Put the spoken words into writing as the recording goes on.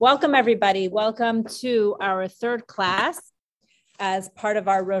Welcome, everybody. Welcome to our third class as part of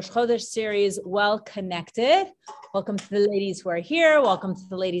our Rosh Chodesh series, Well Connected. Welcome to the ladies who are here. Welcome to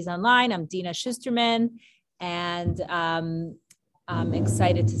the ladies online. I'm Dena Schusterman, and I'm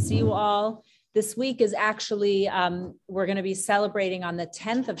excited to see you all. This week is actually, we're going to be celebrating on the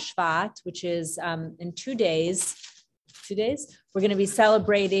 10th of Shvat, which is in 2 days. 2 days? We're going to be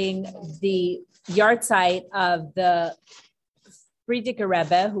celebrating the yahrzeit of the Frierdiker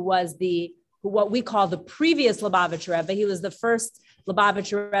Rebbe, who was what we call the previous Lubavitcher Rebbe. He was the first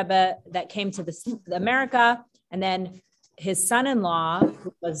Lubavitcher Rebbe that came to America, and then his son-in-law,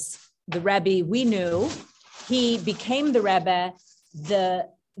 who was the Rebbe we knew, he became the Rebbe. The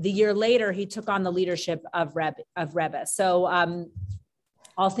year later, he took on the leadership of Rebbe. So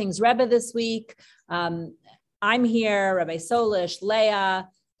all things Rebbe this week. I'm here, Rabbi Solish, Leah.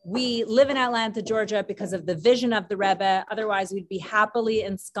 We live in Atlanta, Georgia because of the vision of the Rebbe. Otherwise, we'd be happily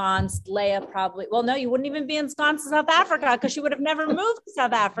ensconced. Leah probably, well, no, you wouldn't even be ensconced in South Africa because she would have never moved to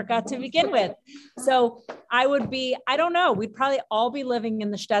South Africa to begin with. So I don't know, we'd probably all be living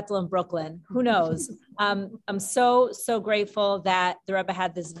in the shtetl in Brooklyn. Who knows? I'm so grateful that the Rebbe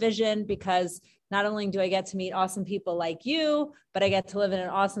had this vision, because not only do I get to meet awesome people like you, but I get to live in an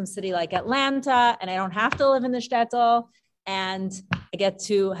awesome city like Atlanta, and I don't have to live in the shtetl. And I get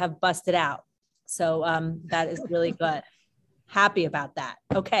to have busted out. So that is really good. Happy about that.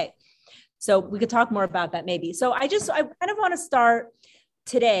 Okay. So we could talk more about that maybe. So I kind of want to start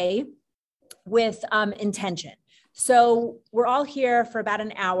today with intention. So we're all here for about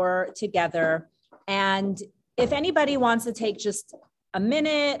an hour together. And if anybody wants to take just a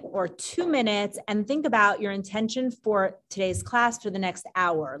minute or 2 minutes and think about your intention for today's class for the next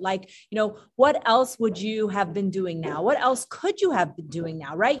hour. Like, what else would you have been doing now? What else could you have been doing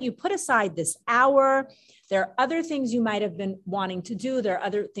now, right? You put aside this hour. There are other things you might have been wanting to do. There are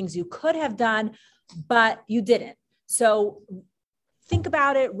other things you could have done, but you didn't. So think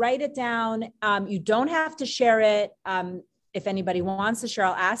about it, write it down. You don't have to share it. If anybody wants to share,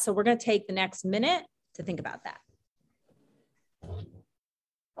 I'll ask. So we're going to take the next minute to think about that.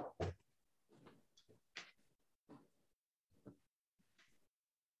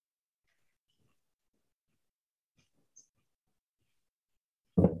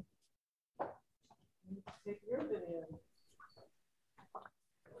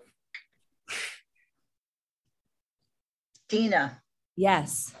 Dena.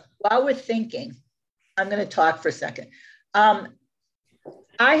 Yes. While we're thinking, I'm going to talk for a second. I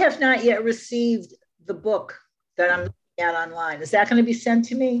have not yet received the book that I'm looking at online. Is that going to be sent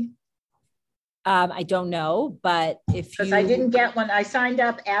to me? I don't know, but because I didn't get one. I signed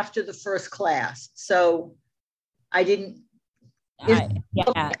up after the first class, so I didn't.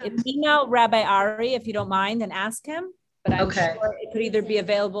 Email Rabbi Ari if you don't mind and ask him. But I'm sure it could either be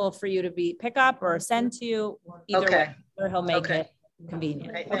available for you to pick up or send to you. Either way, or he'll make it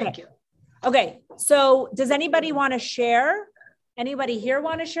convenient. Okay, thank you. Okay, so does anybody want to share? Anybody here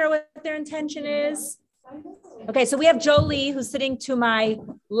want to share what their intention is? Okay, so we have Jolie who's sitting to my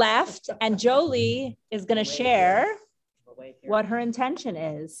left, and Jolie is going to share what her intention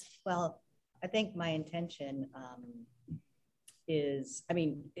is. Well, I think my intention is,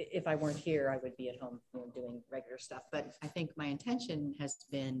 if I weren't here, I would be at home doing regular stuff. But I think my intention has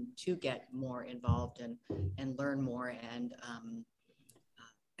been to get more involved and learn more. And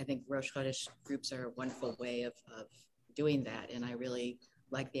I think Rosh Chodesh groups are a wonderful way of doing that. And I really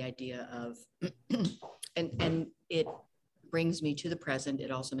like the idea of, and it brings me to the present.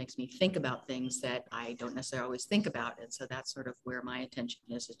 It also makes me think about things that I don't necessarily always think about. And so that's sort of where my intention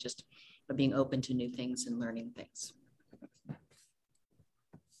is just being open to new things and learning things.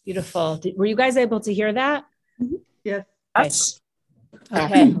 Beautiful. Were you guys able to hear that? Mm-hmm. Yes.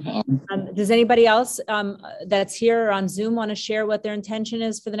 Okay. Does anybody else that's here or on Zoom want to share what their intention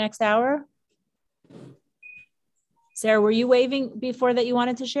is for the next hour? Sarah, were you waving before that you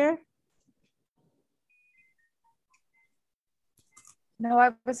wanted to share? No, I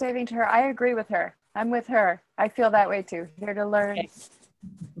was waving to her. I agree with her. I'm with her. I feel that way too. Here to learn. Okay.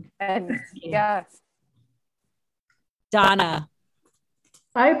 And yeah. Donna.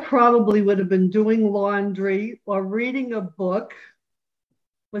 I probably would have been doing laundry or reading a book.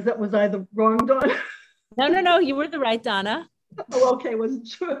 Was I the wrong Donna? No. You were the right Donna. Oh, okay. Wasn't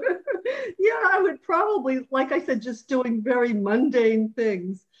sure. Yeah, I would probably, like I said, just doing very mundane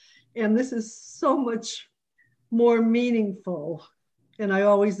things. And this is so much more meaningful. And I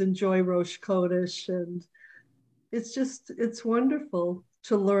always enjoy Rosh Chodesh. And it's wonderful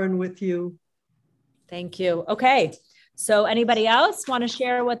to learn with you. Thank you. Okay. So anybody else want to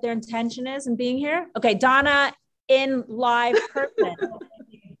share what their intention is in being here? Okay, Donna in live person.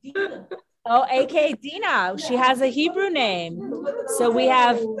 Oh, aka Dena. She has a Hebrew name. So we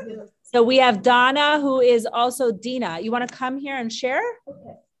have Donna, who is also Dena. You want to come here and share?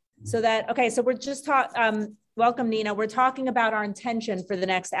 Okay. So we're just welcome, Nina. We're talking about our intention for the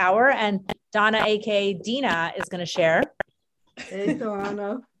next hour, and Donna, aka Dena, is going to share. Hey,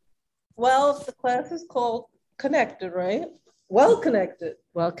 Donna. Well, the class is called Connected, right? Well connected.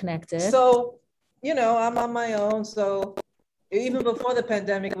 Well connected. So, I'm on my own. So even before the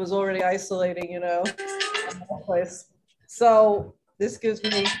pandemic, it was already isolating, in my place. So this gives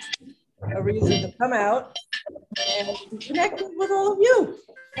me a reason to come out and connect with all of you.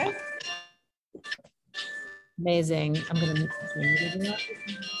 Okay? Amazing. I'm going to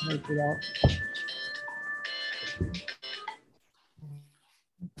do that.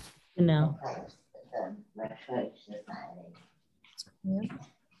 No.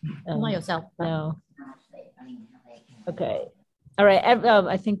 Not yourself. No. Okay. All right.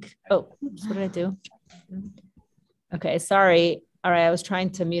 I think, what did I do? Okay. Sorry. All right. I was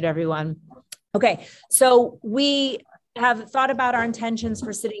trying to mute everyone. Okay. So we have thought about our intentions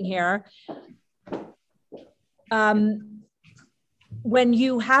for sitting here. When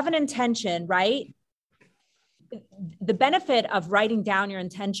you have an intention, right? The benefit of writing down your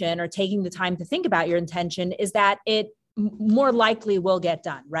intention or taking the time to think about your intention is that it more likely will get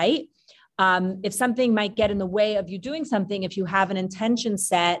done, right? If something might get in the way of you doing something, if you have an intention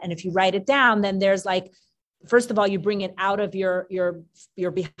set and if you write it down, then there's first of all, you bring it out of your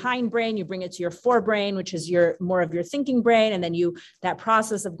behind brain, you bring it to your forebrain, which is more of your thinking brain. And then that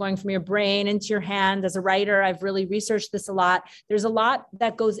process of going from your brain into your hand. As a writer, I've really researched this a lot. There's a lot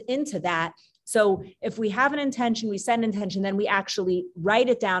that goes into that. So if we have an intention, we set an intention, then we actually write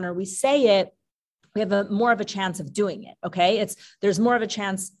it down or we say it, we have more of a chance of doing it. Okay. There's more of a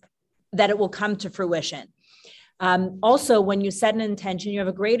chance that it will come to fruition. Also, when you set an intention, you have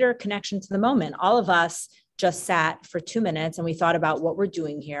a greater connection to the moment. All of us just sat for 2 minutes and we thought about what we're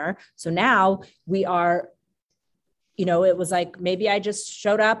doing here. So now we are, it was like, maybe I just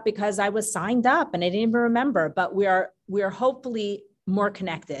showed up because I was signed up and I didn't even remember, but we are hopefully more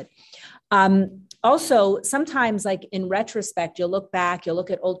connected. Also, sometimes like in retrospect, you'll look back, you'll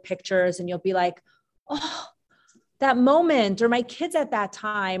look at old pictures and you'll be like, oh, that moment, or my kids at that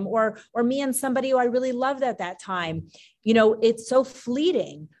time, or me and somebody who I really loved at that time. It's so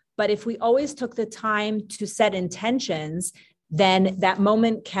fleeting. But if we always took the time to set intentions, then that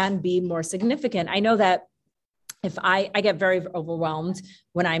moment can be more significant. I know that if I get very overwhelmed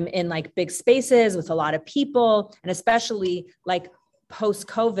when I'm in like big spaces with a lot of people, and especially like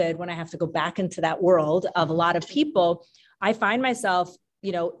post-COVID, when I have to go back into that world of a lot of people, I find myself,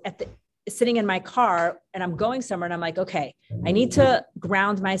 sitting in my car and I'm going somewhere and I'm like, okay, I need to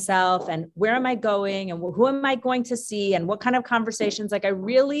ground myself and where am I going and who am I going to see and what kind of conversations? Like I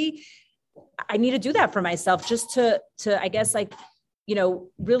need to do that for myself just to I guess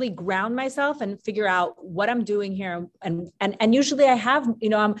really ground myself and figure out what I'm doing here. And usually I have,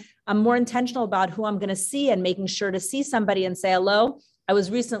 I'm more intentional about who I'm going to see and making sure to see somebody and say hello. I was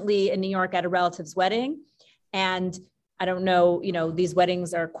recently in New York at a relative's wedding, and I don't know, these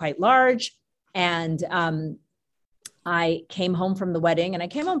weddings are quite large. And I came home from the wedding and I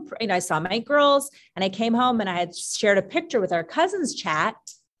came home, I saw my girls and I came home and I had shared a picture with our cousin's chat.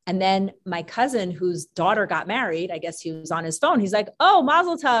 And then my cousin, whose daughter got married, I guess he was on his phone. He's like, oh,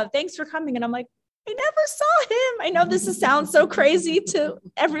 Mazel Tov, thanks for coming. And I'm like, I never saw him. I know this sounds so crazy to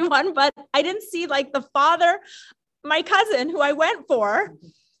everyone, but I didn't see like the father, my cousin who I went for.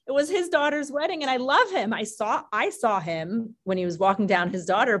 It was his daughter's wedding and I love him. I saw him when he was walking down his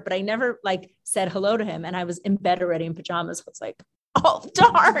daughter, but I never said hello to him. And I was in bed already in pajamas. I was like, oh,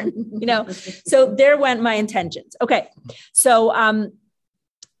 darn, so there went my intentions. Okay. So,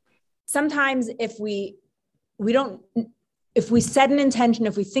 sometimes if we set an intention,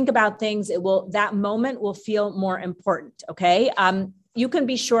 if we think about things, that moment will feel more important. Okay. You can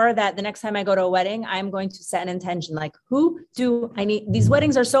be sure that the next time I go to a wedding, I'm going to set an intention. Like, who do I need? These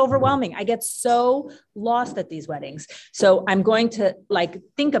weddings are so overwhelming. I get so lost at these weddings. So I'm going to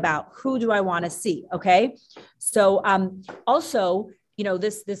think about who do I want to see. Okay. So, also,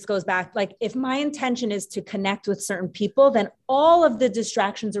 this goes back, if my intention is to connect with certain people, then all of the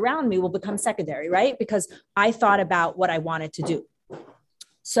distractions around me will become secondary, right? Because I thought about what I wanted to do.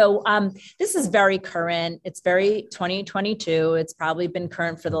 So this is very current. It's very 2022. It's probably been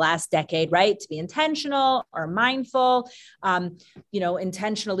current for the last decade, right? To be intentional or mindful,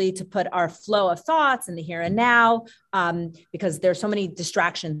 intentionally to put our flow of thoughts in the here and now, because there's so many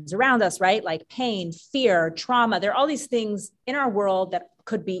distractions around us, right? Like pain, fear, trauma. There are all these things in our world that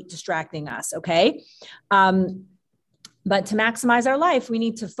could be distracting us. Okay. But to maximize our life, we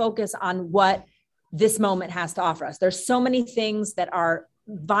need to focus on what this moment has to offer us. There's so many things that are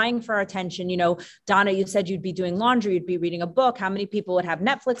vying for our attention. You know, Donna, you said you'd be doing laundry, you'd be reading a book. How many people would have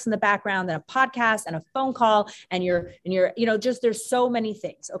Netflix in the background and a podcast and a phone call and you're, you know, just there's so many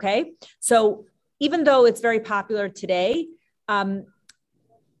things. Okay. So even though it's very popular today,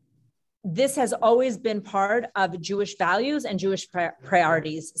 this has always been part of Jewish values and Jewish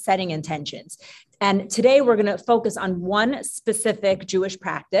priorities, setting intentions. And today we're going to focus on one specific Jewish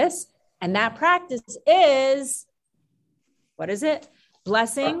practice. And that practice is, what is it?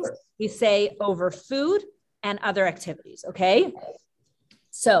 Blessings, we say over food and other activities, okay?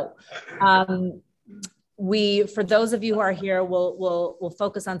 So for those of you who are here, we'll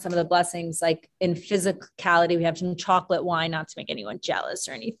focus on some of the blessings, like in physicality, we have some chocolate wine, not to make anyone jealous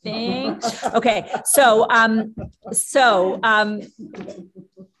or anything. Okay, so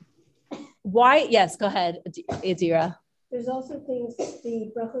why, yes, go ahead, Adira. There's also things,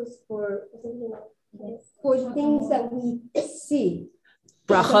 the brachos for things that we see.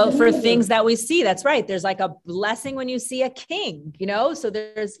 Berachot for things that we see. That's right. There's like a blessing when you see a king, you know? So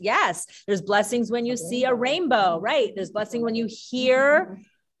there's blessings when you see a rainbow, right? There's blessing when you hear,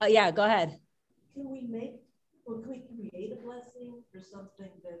 yeah, go ahead. Can we create a blessing for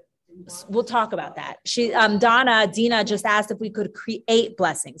something that we'll talk about that. Dena just asked if we could create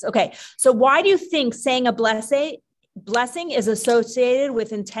blessings. Okay. So why do you think saying a blessing is associated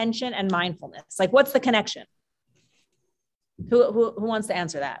with intention and mindfulness? Like, what's the connection? Who wants to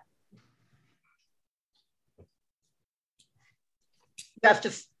answer that? You have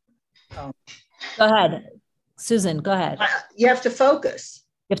to. Go ahead. Susan, go ahead. You have to focus.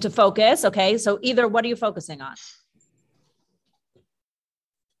 You have to focus. Okay. So either, what are you focusing on?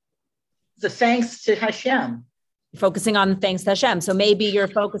 The thanks to Hashem. Focusing on thanks to Hashem. So maybe you're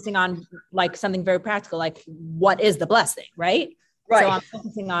focusing on like something very practical, like what is the blessing, right? Right. So I'm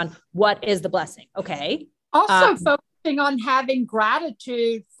focusing on what is the blessing. Okay. Also focusing on having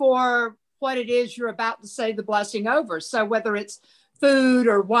gratitude for what it is you're about to say the blessing over. So whether it's food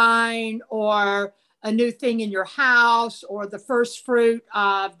or wine or a new thing in your house or the first fruit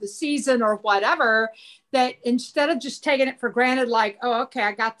of the season or whatever, that instead of just taking it for granted, like, oh, okay,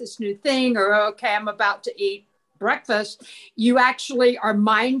 I got this new thing, or oh, okay, I'm about to eat breakfast, you actually are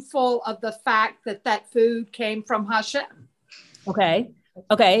mindful of the fact that that food came from Hashem. Okay.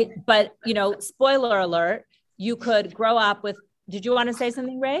 But, you know, spoiler alert, you could grow up with, did you want to say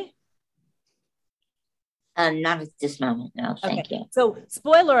something, Ray? Not at this moment. No, thank you. So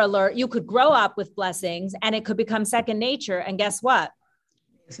spoiler alert, you could grow up with blessings and it could become second nature. And guess what?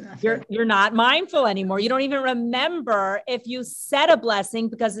 You're not mindful anymore. You don't even remember if you said a blessing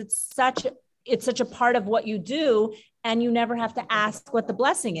because it's such a part of what you do and you never have to ask what the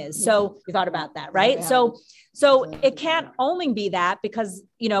blessing is. So you thought about that, right? Yeah. So it can't only be that because,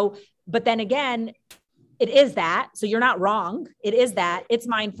 you know, but then again, it is that. So you're not wrong. It is that. It's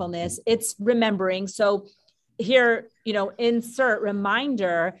mindfulness. It's remembering. So here, you know, insert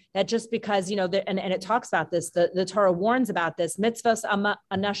reminder that just because, you know, and it talks about this, the Torah warns about this, mitzvahs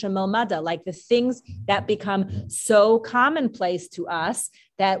anasha milmada, like the things that become so commonplace to us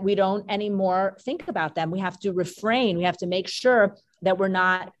that we don't anymore think about them. We have to refrain. We have to make sure that we're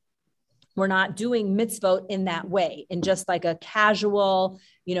not doing mitzvot in that way, in just like a casual,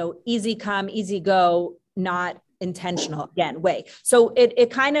 you know, easy come, easy go, not intentional again way. So it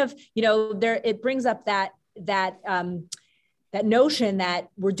kind of, you know, it brings up that notion that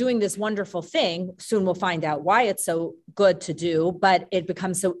we're doing this wonderful thing. Soon we'll find out why it's so good to do, but it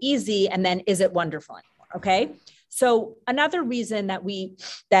becomes so easy. And then is it wonderful anymore? Okay. So another reason that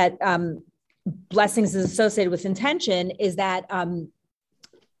blessings is associated with intention is that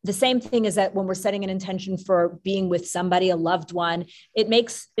the same thing is that when we're setting an intention for being with somebody, a loved one, it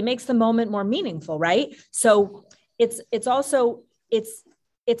makes the moment more meaningful, right? So it's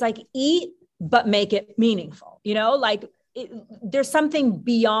like eat, but make it meaningful, you know, like there's something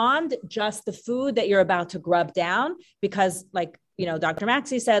beyond just the food that you're about to grub down because like, you know, Dr.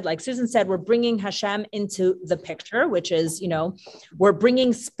 Maxey said, like Susan said, we're bringing Hashem into the picture, which is, you know, we're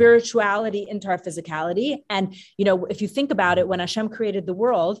bringing spirituality into our physicality. And, you know, if you think about it, when Hashem created the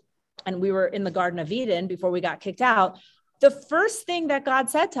world and we were in the Garden of Eden before we got kicked out, the first thing that God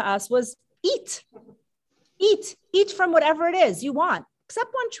said to us was eat from whatever it is you want,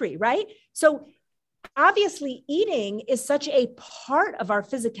 except one tree, right? So obviously eating is such a part of our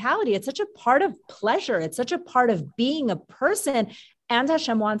physicality. It's such a part of pleasure. It's such a part of being a person. And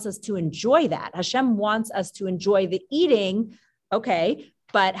Hashem wants us to enjoy that. Hashem wants us to enjoy the eating. Okay.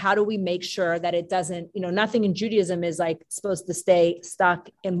 But how do we make sure that it doesn't, you know, nothing in Judaism is like supposed to stay stuck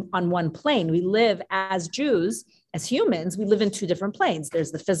on one plane. We live as Jews as humans, we live in two different planes.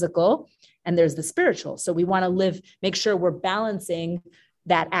 There's the physical and there's the spiritual. So we want to make sure we're balancing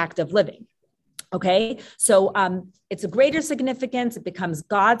that act of living. Okay. So it's a greater significance. It becomes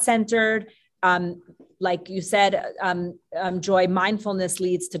God-centered. Like you said, Joy, mindfulness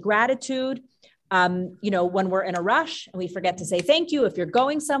leads to gratitude. When we're in a rush and we forget to say thank you, if you're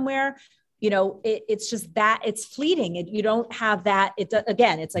going somewhere, it's just that it's fleeting. You don't have that.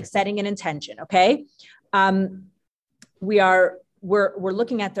 It's like setting an intention. Okay. We're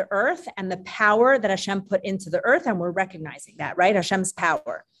looking at the earth and the power that Hashem put into the earth, and we're recognizing that, right? Hashem's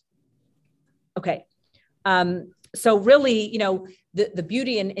power. Okay. So really, the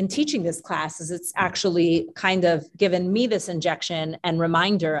beauty in teaching this class is it's actually kind of given me this injection and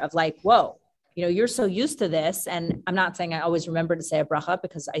reminder of like, whoa, you're so used to this. And I'm not saying I always remember to say a bracha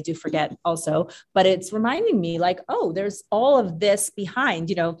because I do forget also, but it's reminding me like, oh, there's all of this behind,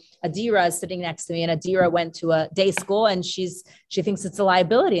 Adira is sitting next to me, and Adira went to a day school and she thinks it's a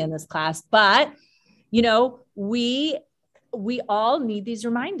liability in this class, but, we all need these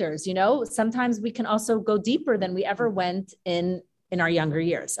reminders, sometimes we can also go deeper than we ever went in our younger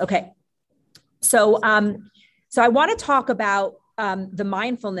years. Okay. So I want to talk about the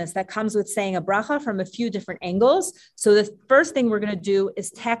mindfulness that comes with saying a bracha from a few different angles. So the first thing we're going to do is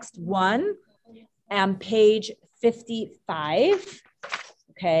text 1 on page 55.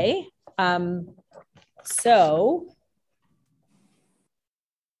 Okay. No,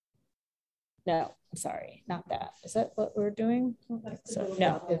 I'm sorry, not that. Is that what we're doing? So,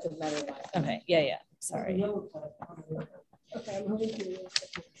 no. Okay. Yeah. Sorry. Okay.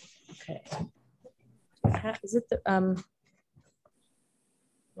 Okay. Is it the,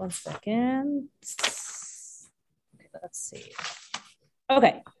 1 second. Okay, let's see.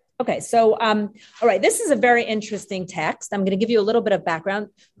 Okay. So, all right. This is a very interesting text. I'm going to give you a little bit of background.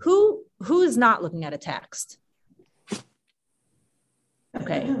 Who is not looking at a text?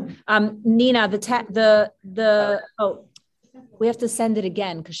 Okay. Nina, we have to send it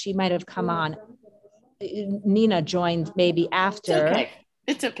again because she might have come on. Nina joined maybe after.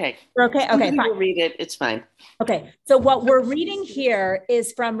 It's okay. Okay. Okay. Fine. We'll read it. It's fine. Okay. So what we're reading here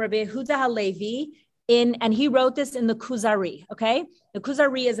is from Rabbi Yehuda Halevi and he wrote this in the Kuzari. Okay. The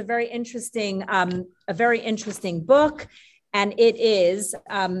Kuzari is a very interesting book. And it is,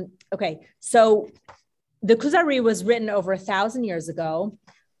 okay. So the Kuzari was written over 1,000 years ago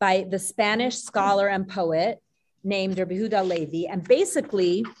by the Spanish scholar and poet named Rabbi Yehuda Halevi. And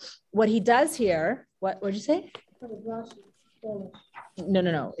basically what he does here, what did you say?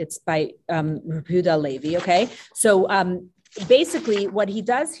 No. It's by Rabbi Yehuda Halevi. Okay. So basically what he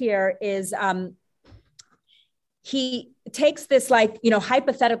does here is he takes this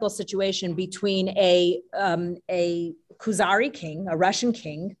hypothetical situation between a Kuzari king, a Russian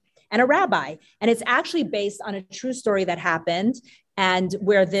king, and a rabbi. And it's actually based on a true story that happened, and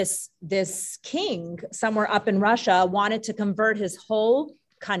where this king somewhere up in Russia wanted to convert his whole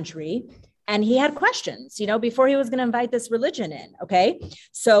country. And he had questions, before he was going to invite this religion in. Okay.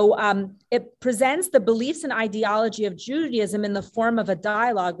 So it presents the beliefs and ideology of Judaism in the form of a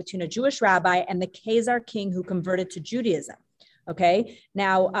dialogue between a Jewish rabbi and the Khazar king who converted to Judaism. Okay.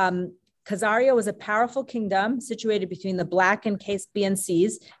 Now, Khazaria was a powerful kingdom situated between the Black and Caspian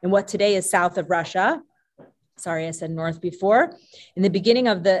Seas in what today is south of Russia. Sorry, I said north before. In the beginning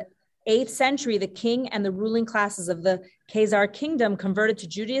of the 8th century, the king and the ruling classes of the Khazar kingdom converted to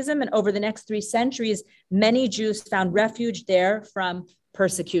Judaism, and over the next 3 centuries, many Jews found refuge there from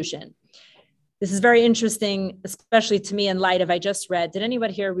persecution. This is very interesting, especially to me in light of I just read. Did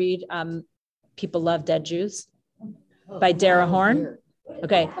anybody here read People Love Dead Jews by Dara Horn?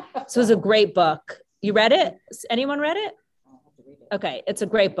 Okay, so it was a great book. You read it? Anyone read it? Okay, it's a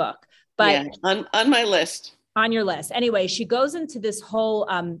great book. But yeah, on my list. On your list. Anyway, she goes into this whole,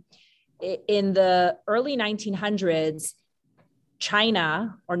 in the early 1900s,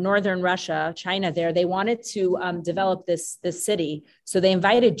 China or Northern Russia, China there, they wanted to develop this city. So they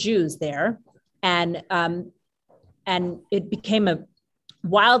invited Jews there, and it became a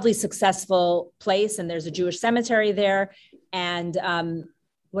wildly successful place. And there's a Jewish cemetery there. And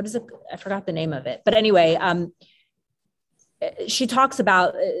what is it? I forgot the name of it. But anyway, she talks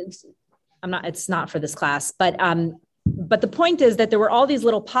about, it's not for this class, but the point is that there were all these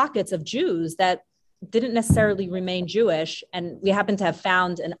little pockets of Jews that didn't necessarily remain Jewish. And we happen to have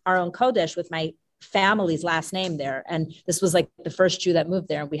found an Aron Kodesh with my family's last name there. And this was like the first Jew that moved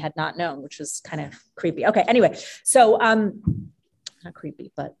there, and we had not known, which was kind of creepy. Okay, anyway, so not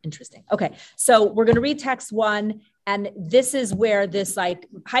creepy, but interesting. Okay, so we're going to read text 1, And this is where this like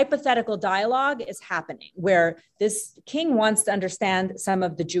hypothetical dialogue is happening, where this king wants to understand some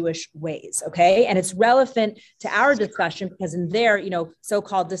of the Jewish ways, okay? And it's relevant to our discussion because in their,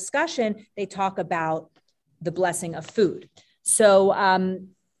 so-called discussion, they talk about the blessing of food. So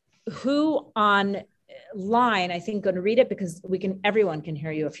who online, I think, going to read it because everyone can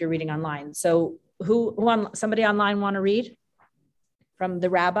hear you if you're reading online. So somebody online want to read from the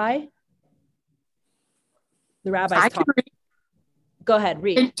rabbi? The rabbi's talking. Go ahead,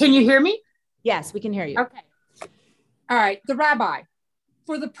 read. Can you hear me? Yes, we can hear you. Okay. All right. The rabbi.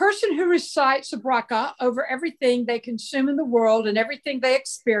 For the person who recites a bracha over everything they consume in the world and everything they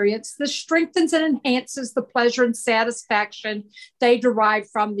experience, this strengthens and enhances the pleasure and satisfaction they derive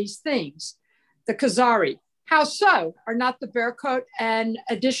from these things. The Kazari. How so? Are not the berachot an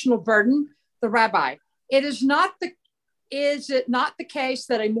additional burden? The rabbi. Is it not the case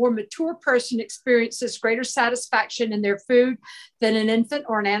that a more mature person experiences greater satisfaction in their food than an infant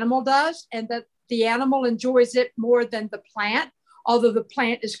or an animal does, and that the animal enjoys it more than the plant, although the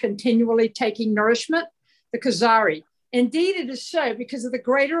plant is continually taking nourishment? The Kazari. Indeed, it is so because of the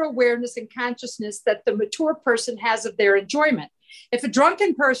greater awareness and consciousness that the mature person has of their enjoyment. If a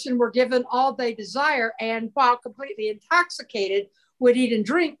drunken person were given all they desire and, while completely intoxicated, would eat and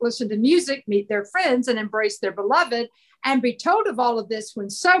drink, listen to music, meet their friends, and embrace their beloved, and be told of all of this when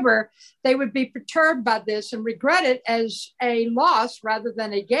sober, they would be perturbed by this and regret it as a loss rather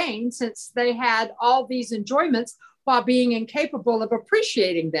than a gain, since they had all these enjoyments while being incapable of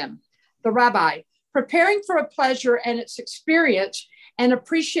appreciating them. The rabbi, preparing for a pleasure and its experience and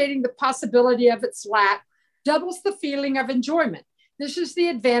appreciating the possibility of its lack doubles the feeling of enjoyment. This is the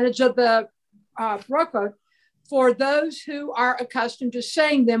advantage of the berachot for those who are accustomed to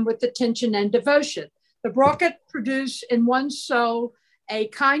saying them with attention and devotion. The berachot produce in one's soul a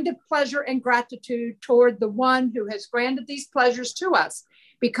kind of pleasure and gratitude toward the one who has granted these pleasures to us.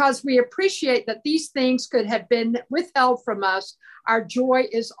 Because we appreciate that these things could have been withheld from us, our joy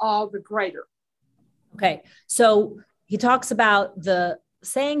is all the greater. Okay, so he talks about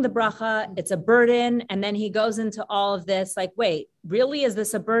saying the bracha, it's a burden, and then he goes into all of this, like, wait, really, is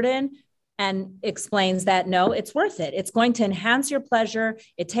this a burden? And explains that, no, it's worth it. It's going to enhance your pleasure.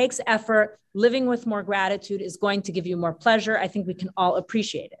 It takes effort. Living with more gratitude is going to give you more pleasure. I think we can all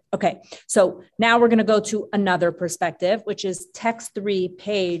appreciate it. Okay, so now we're going to go to another perspective, which is text 3,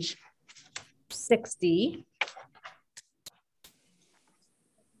 page 60.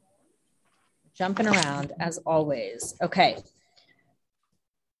 Jumping around as always. Okay,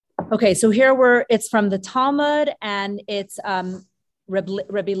 so here it's from the Talmud, and it's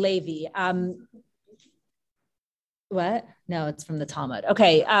Rabbi Levi. What? No, it's from the Talmud.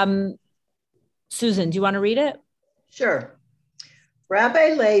 Okay. Susan, do you want to read it? Sure.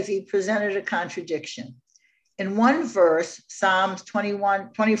 Rabbi Levi presented a contradiction. In one verse, Psalms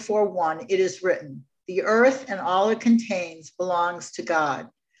 24:1, it is written, "The earth and all it contains belongs to God."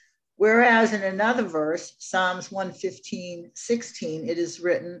 Whereas in another verse, Psalms 115:16, it is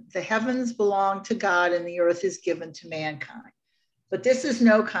written, "The heavens belong to God and the earth is given to mankind." But this is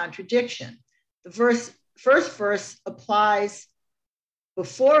no contradiction. The first verse applies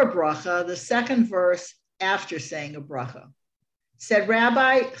before a bracha, the second verse after saying a bracha. Said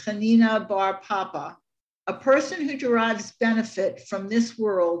Rabbi Hanina Bar Papa, a person who derives benefit from this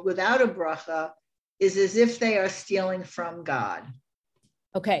world without a bracha is as if they are stealing from God.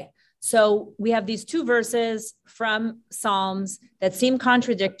 Okay, so we have these two verses from Psalms that seem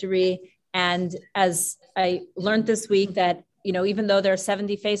contradictory. And as I learned this week that, even though there are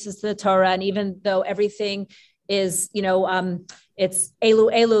 70 faces to the Torah, and even though everything is, it's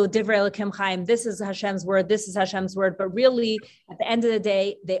Elu, Divrei Elokim Chaim, this is Hashem's word, this is Hashem's word, but really at the end of the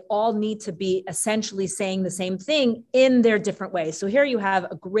day, they all need to be essentially saying the same thing in their different ways. So here you have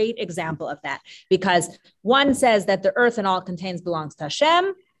a great example of that, because one says that the earth and all it contains belongs to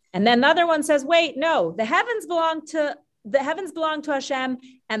Hashem, and then the other one says, wait, no, the heavens belong to Hashem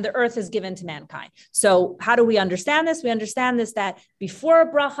and the earth is given to mankind. So how do we understand this? We understand this that before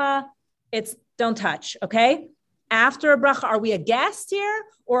a bracha, it's don't touch, okay? After a bracha, are we a guest here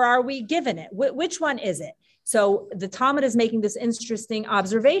or are we given it? Which one is it? So the Talmud is making this interesting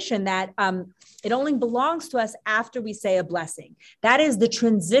observation that it only belongs to us after we say a blessing. That is the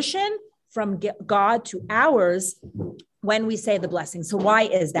transition from God to ours when we say the blessing. So why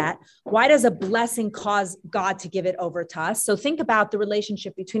is that? Why does a blessing cause God to give it over to us? So think about the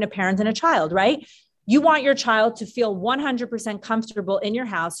relationship between a parent and a child, right? You want your child to feel 100% comfortable in your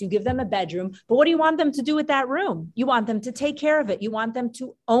house. You give them a bedroom, but what do you want them to do with that room? You want them to take care of it. You want them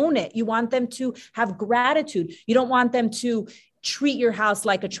to own it. You want them to have gratitude. You don't want them to treat your house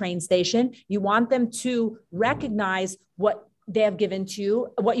like a train station. You want them to recognize what they have given to you,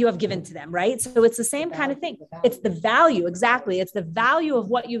 what you have given to them, right? So it's the same kind of thing. It's the value, exactly. It's the value of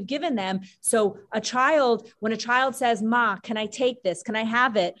what you've given them. So when a child says, "Ma, can I take this? Can I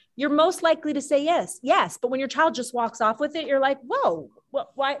have it?" You're most likely to say yes. But when your child just walks off with it, you're like, "Whoa,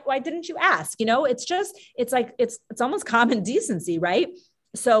 why didn't you ask?" It's almost common decency, right?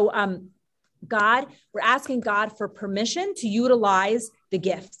 So we're asking God for permission to utilize the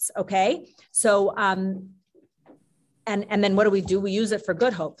gifts. Okay. So, and then what do? We use it for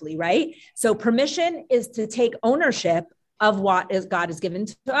good, hopefully, right? So permission is to take ownership of what God has given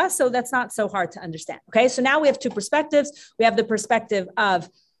to us. So that's not so hard to understand. Okay. So now we have two perspectives. We have the perspective of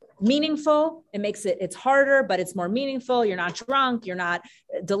meaningful. It's harder, but it's more meaningful. You're not drunk. You're not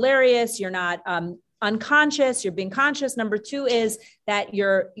delirious. You're not unconscious. You're being conscious. Number two is that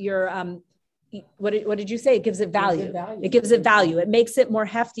what did you say? It gives it value. It gives it value. It makes it more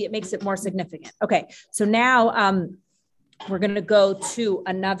hefty. It makes it more significant. Okay. So now we're going to go to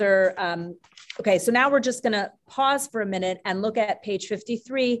another. Okay. So now we're just going to pause for a minute and look at page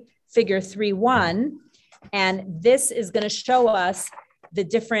 53, figure 3.1. And this is going to show us the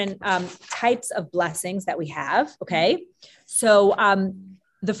different types of blessings that we have. Okay. So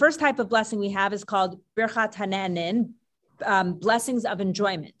the first type of blessing we have is called berachot hanenin, blessings of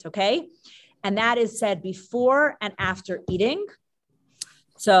enjoyment. Okay. And that is said before and after eating.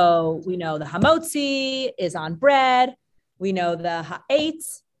 So we know the hamotzi is on bread. We know the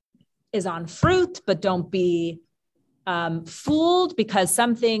ha'etz is on fruit, but don't be fooled, because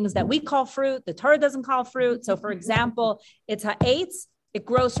some things that we call fruit, the Torah doesn't call fruit. So for example, it's ha'etz, it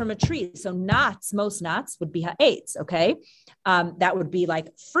grows from a tree. So most nuts would be ha'etz, okay? That would be like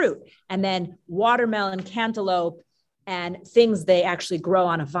fruit. And then watermelon, cantaloupe, and things, they actually grow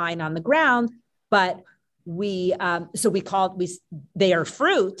on a vine on the ground, but they are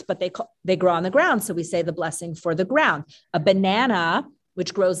fruit, but they grow on the ground. So we say the blessing for the ground. A banana,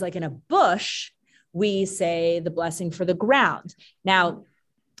 which grows like in a bush, we say the blessing for the ground. Now,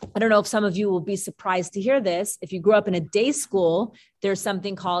 I don't know if some of you will be surprised to hear this. If you grew up in a day school, there's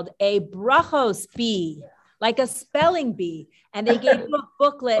something called a brachos bee, like a spelling bee. And they gave you a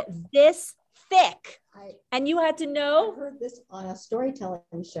booklet this thick. And you had to know. I heard this on a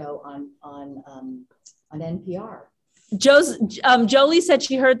storytelling show on NPR. Jolie said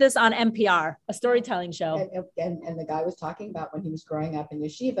she heard this on NPR, a storytelling show. And the guy was talking about when he was growing up in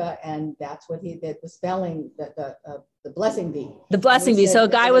yeshiva, and that's what he did, the spelling, the blessing bee. The blessing bee. So a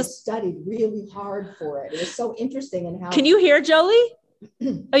guy was studied really hard for it. It was so interesting. And how. Can you hear Jolie?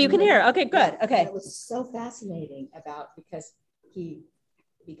 Oh, you can hear. Okay, good. Okay. And it was so fascinating because he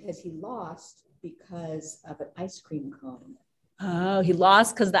lost because of an ice cream cone. Oh, he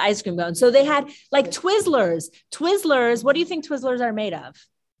lost because of the ice cream cone. So they had like Twizzlers. Twizzlers, what do you think Twizzlers are made of?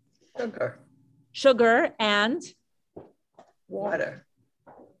 Sugar and? Water.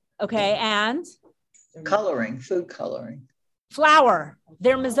 Okay, and? Coloring, food coloring. Flour.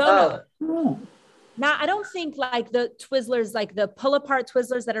 They're Mizono. Oh. Now, I don't think like the Twizzlers, like the pull-apart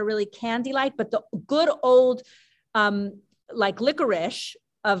Twizzlers that are really candy-like, but the good old like licorice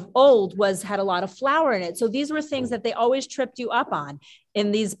of old had a lot of flour in it. So these were things that they always tripped you up on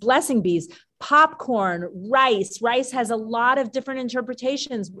in these blessing bees. Popcorn, rice. Rice has a lot of different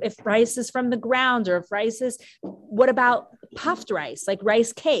interpretations. If rice is from the ground, or if rice is, what about puffed rice, like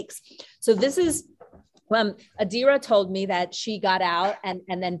rice cakes? So this is, Adira told me that she got out and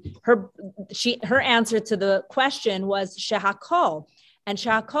then her answer to the question was shehakol. And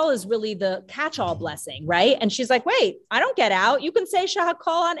shehakol is really the catch-all blessing, right? And she's like, wait, I don't get out. You can say shehakol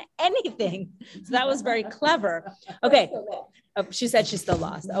on anything. So that was very clever. Okay. Oh, she said she's still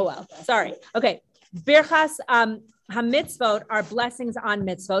lost. Oh, well, sorry. Okay. Birchas ha-mitzvot are blessings on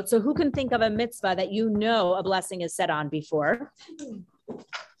mitzvot. So who can think of a mitzvah that you know a blessing is said on before?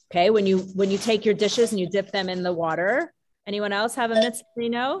 Okay. When you take your dishes and you dip them in the water. Anyone else have a mitzvah you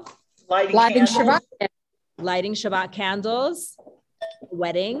know? Lighting Shabbat. Lighting Shabbat candles.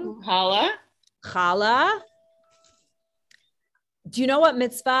 Wedding. Challah. Do you know what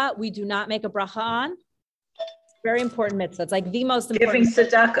mitzvah we do not make a bracha on? Very important mitzvah. It's like the most important. Giving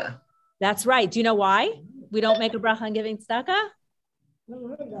tzedakah. That's right. Do you know why we don't make a bracha on giving tzedakah?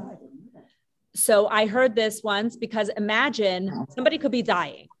 So I heard this once, because imagine somebody could be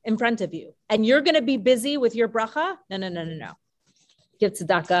dying in front of you and you're going to be busy with your bracha. No. Give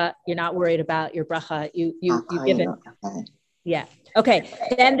tzedakah. You're not worried about your bracha. You give it. Yeah. Okay.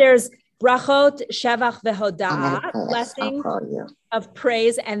 Then there's berachot, shevach, vehodah, blessings of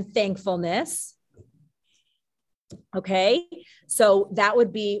praise and thankfulness. Okay. So that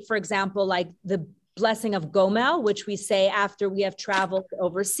would be, for example, like the blessing of Gomel, which we say after we have traveled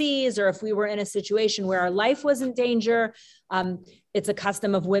overseas, or if we were in a situation where our life was in danger. It's a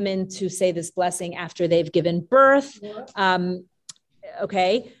custom of women to say this blessing after they've given birth.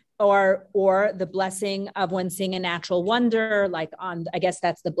 Okay. Or the blessing of when seeing a natural wonder, like on, I guess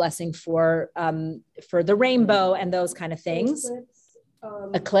that's the blessing for the rainbow and those kind of things.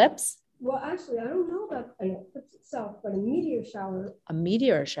 Eclipse. Well, actually, I don't know about an eclipse itself, but a meteor shower. A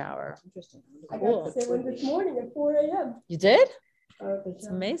meteor shower. Interesting. Cool. I got to say one this morning at 4 a.m. You did? It's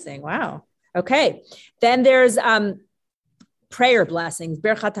amazing. Wow. Okay. Then there's prayer blessings,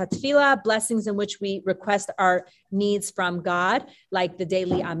 berachot tefillah, blessings in which we request our needs from God, like the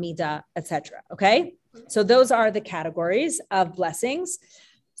daily Amida, etc. Okay. So those are the categories of blessings.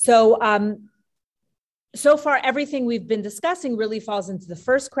 So, so far, everything we've been discussing really falls into the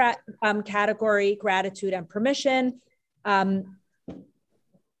first category, gratitude and permission. And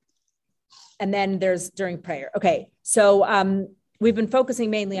then there's during prayer. Okay, so we've been focusing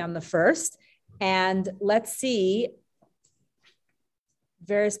mainly on the first. And let's see,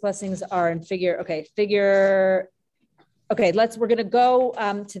 various blessings are in figure. Okay, we're gonna go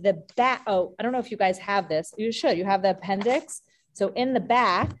to the back. Oh, I don't know if you guys have this. You should, you have the appendix. So in the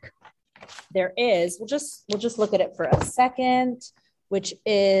back, there is, we'll just look at it for a second, which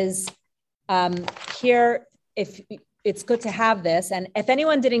is here. If it's good to have this, and if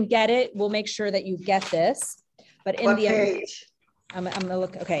anyone didn't get it, we'll make sure that you get this. But in the page? I'm gonna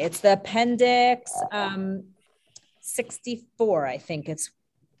look. Okay, it's the appendix 64. I think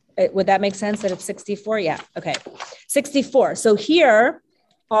would that make sense that it's 64? Yeah. Okay, 64. So here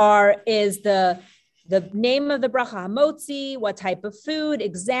is the name of the bracha hamotzi, what type of food,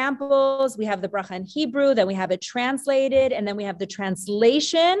 examples. We have the bracha in Hebrew, then we have it translated, and then we have the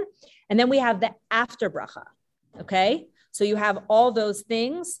translation, and then we have the after bracha. Okay, so you have all those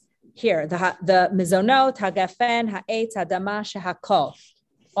things here: the mizonot, hagafen, ha'etz, hadama, shehakol,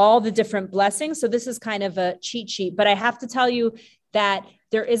 all the different blessings. So this is kind of a cheat sheet, but I have to tell you that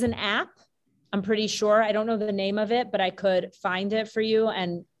there is an app. I'm pretty sure. I don't know the name of it, but I could find it for you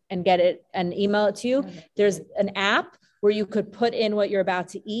and get it and email it to you. There's an app where you could put in what you're about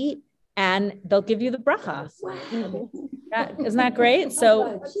to eat and they'll give you the bracha. Wow. Isn't that great?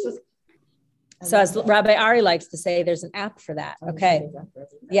 So as Rabbi Ari likes to say, there's an app for that. Okay.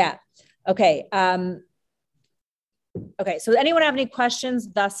 Yeah. Okay. Okay. So anyone have any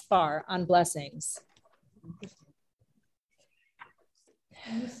questions thus far on blessings?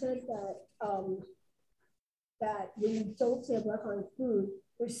 You said that when you don't say a bracha on food,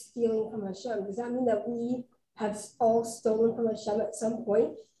 we're stealing from Hashem. Does that mean that we have all stolen from Hashem at some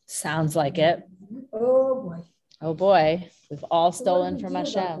point? Sounds like it. Oh boy. Oh boy. We've all stolen from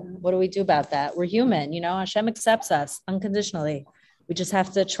Hashem. What do we do about that? We're human, you know, Hashem accepts us unconditionally. We just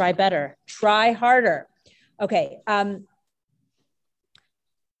have to try better, try harder. Okay.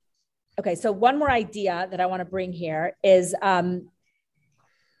 Okay. So one more idea that I want to bring here is,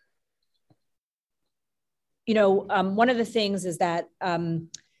 one of the things is that,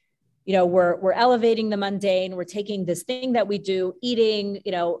 we're elevating the mundane. We're taking this thing that we do, eating.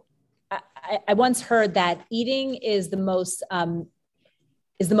 I once heard that eating is the most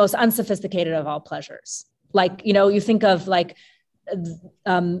unsophisticated of all pleasures. Like, you think of like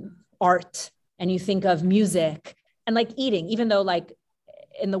art, and you think of music, and like eating. Even though like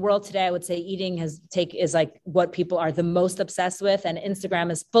in the world today, I would say eating is like what people are the most obsessed with, and Instagram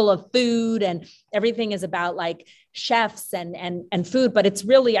is full of food, and everything is about like chefs and food. But it's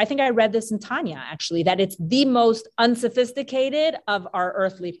really, I think I read this in Tanya actually, that it's the most unsophisticated of our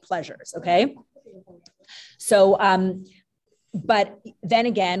earthly pleasures. Okay. So, but then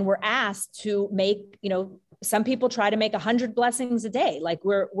again, we're asked to make, some people try to make 100 blessings a day. Like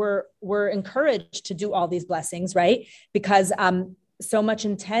we're encouraged to do all these blessings, right? Because, so much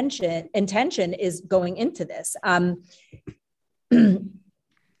intention is going into this. And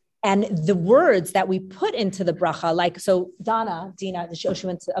the words that we put into the bracha, like, so Dena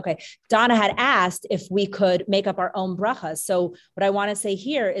had asked if we could make up our own brachas. So what I want to say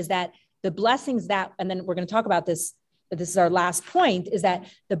here is that the blessings that, and then we're going to talk about this, this is our last point, is that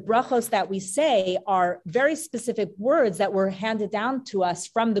the brachos that we say are very specific words that were handed down to us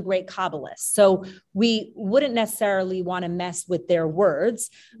from the great Kabbalists. So we wouldn't necessarily want to mess with their words.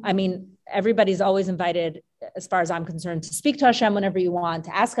 I mean, everybody's always invited, as far as I'm concerned, to speak to Hashem whenever you want,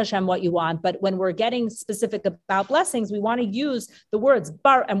 to ask Hashem what you want. But when we're getting specific about blessings, we want to use the words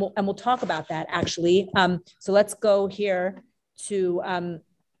bar, and we'll talk about that actually. So let's go here to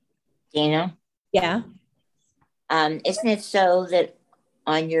Dena. Yeah. Isn't it so that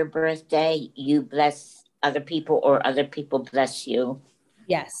on your birthday you bless other people or other people bless you?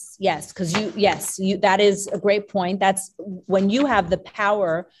 Yes, because you that is a great point. That's when you have the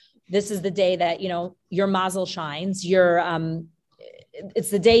power. This is the day that, your mazel shines. It's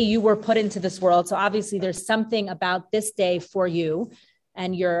the day you were put into this world. So obviously there's something about this day for you,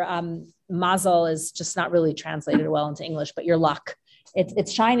 and your mazel is just not really translated well into English, but your luck,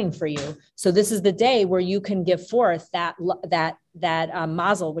 it's shining for you. So this is the day where you can give forth that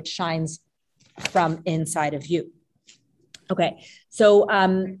mazel, which shines from inside of you. Okay, so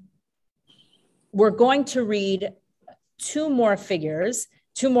we're going to read two more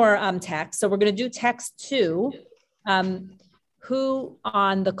texts. So we're going to do text 2. Who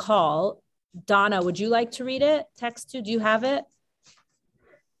on the call? Donna, would you like to read it? Text 2, do you have it?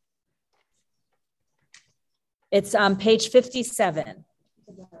 It's on page 57.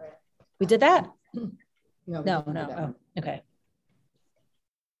 We did that? No. Oh, okay.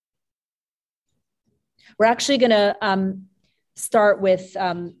 We're actually going to start with,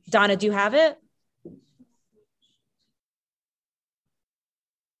 Donna, do you have it?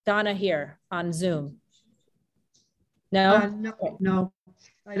 Donna here on Zoom. No? No,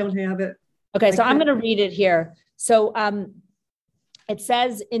 I don't have it. Okay, so I'm going to read it here. So it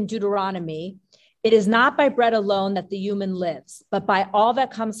says in Deuteronomy, "It is not by bread alone that the human lives, but by all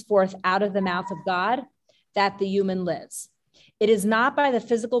that comes forth out of the mouth of God that the human lives. It is not by the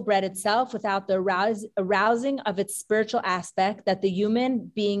physical bread itself, without the arousing of its spiritual aspect, that the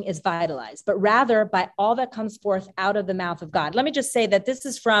human being is vitalized, but rather by all that comes forth out of the mouth of God." Let me just say that this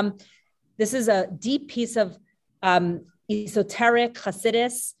is a deep piece of esoteric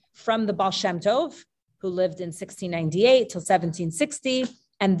Hasidus from the Baal Shem Tov, who lived in 1698 till 1760.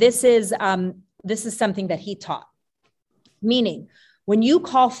 And this is something that he taught. Meaning, when you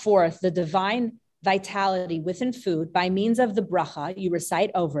call forth the divine vitality within food by means of the bracha, you recite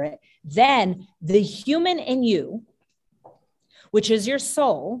over it, then the human in you, which is your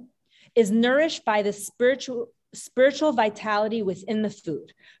soul, is nourished by the spiritual vitality within the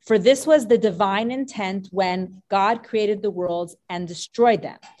food. For this was the divine intent when God created the worlds and destroyed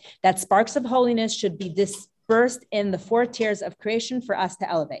them, that sparks of holiness should be dispersed in the 4 tiers of creation for us to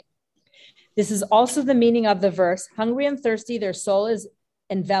elevate. This is also the meaning of the verse, "Hungry and thirsty, their soul is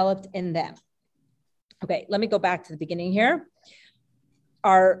enveloped in them." Okay, let me go back to the beginning here.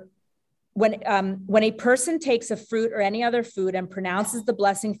 When a person takes a fruit or any other food and pronounces the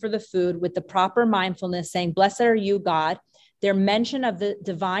blessing for the food with the proper mindfulness, saying, "Blessed are you, God," their mention of the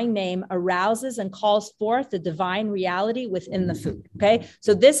divine name arouses and calls forth the divine reality within the food. Okay,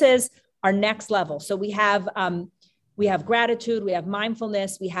 so this is our next level. So we have gratitude, we have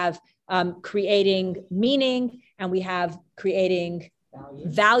mindfulness, we have creating meaning, and we have creating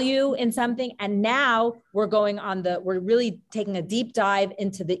value in something. And now we're really taking a deep dive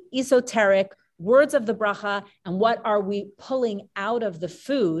into the esoteric words of the bracha and what are we pulling out of the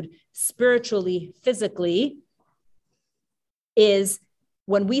food spiritually, physically. Is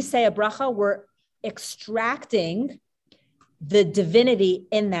when we say a bracha, we're extracting the divinity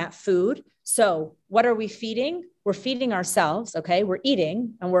in that food. So what are we feeding? We're feeding ourselves, okay? We're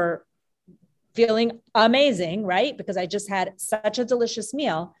eating and we're feeling amazing, right? Because I just had such a delicious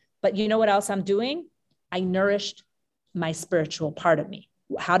meal. But you know what else I'm doing? I nourished my spiritual part of me.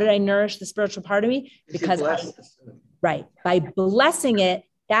 How did I nourish the spiritual part of me? Because by blessing it,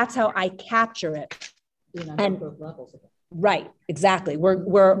 that's how I capture it. And right, exactly.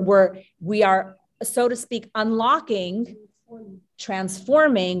 We are, so to speak,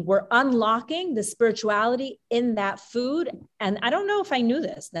 transforming, we're unlocking the spirituality in that food. And I don't know if I knew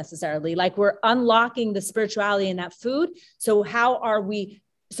this necessarily, like we're unlocking the spirituality in that food. So how are we?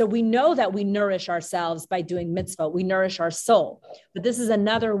 So we know that we nourish ourselves by doing mitzvah, we nourish our soul, but this is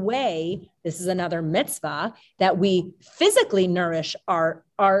another way, this is another mitzvah that we physically nourish our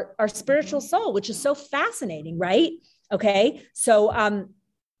spiritual soul, which is so fascinating, right? Okay. So,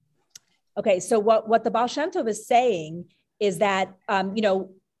 so what the Baal Shem Tov is saying is that,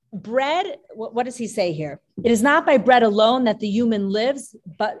 bread, what does he say here? It is not by bread alone that the human lives,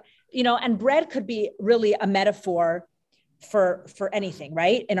 but, and bread could be really a metaphor for anything,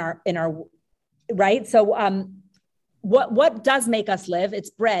 right? In our, right. So, what does make us live?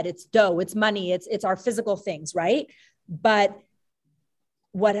 It's bread, it's dough, it's money, it's our physical things, right? But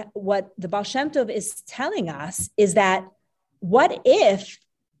what the Baal Shem Tov is telling us is that what if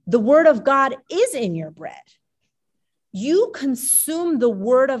the word of God is in your bread? You consume the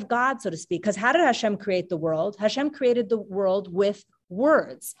word of God, so to speak, because how did Hashem create the world? Hashem created the world with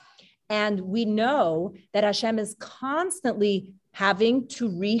words. And we know that Hashem is constantly having to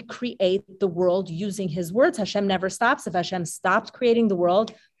recreate the world using his words. Hashem never stops. If Hashem stopped creating the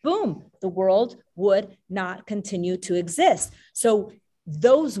world, boom, the world would not continue to exist. So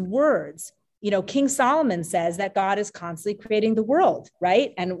those words, King Solomon says that God is constantly creating the world,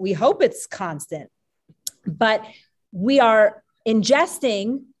 right? And we hope it's constant, but we are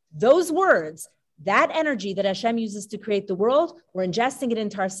ingesting those words, that energy that Hashem uses to create the world. We're ingesting it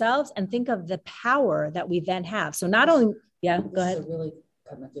into ourselves, and think of the power that we then have. So not only, go ahead. Really,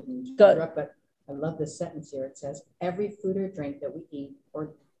 I'm not giving you to interrupt, but I love this sentence here. It says, every food or drink that we eat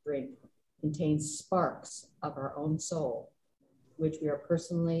or drink contains sparks of our own soul, which we are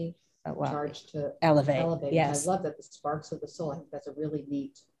personally charged to elevate. Yes. I love that, the sparks of the soul. I think that's a really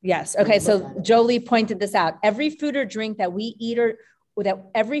neat. Yes. Okay. So Jolie pointed this out. Every food or drink that we eat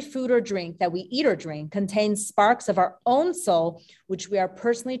or drink contains sparks of our own soul, which we are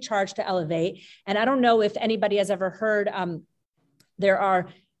personally charged to elevate. And I don't know if anybody has ever heard, there are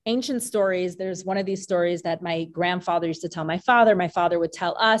ancient stories. There's one of these stories that my grandfather used to tell my father. My father would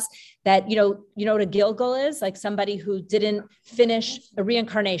tell us that, you know what a Gilgal is? Like somebody who didn't finish a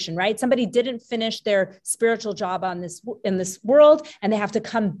reincarnation, right? Somebody didn't finish their spiritual job in this world, and they have to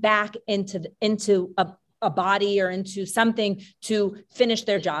come back into a body or into something to finish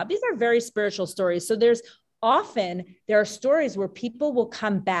their job. These are very spiritual stories. So there are stories where people will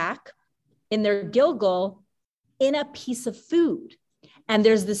come back in their Gilgal in a piece of food. And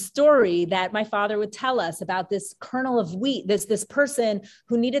there's this story that my father would tell us about this kernel of wheat, this person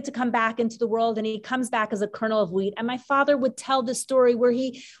who needed to come back into the world, and he comes back as a kernel of wheat. And my father would tell the story where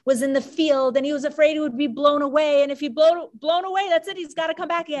he was in the field and he was afraid he would be blown away. And if he blown away, that's it. He's got to come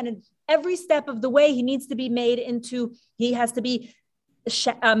back again. And every step of the way, he has to be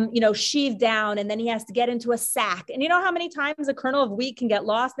sheaved down, and then he has to get into a sack. And you know how many times a kernel of wheat can get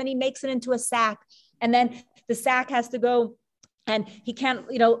lost? Then he makes it into a sack, and then the sack has to go. And he can't,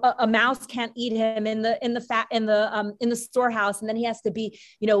 a mouse can't eat him in the storehouse. And then he has to be,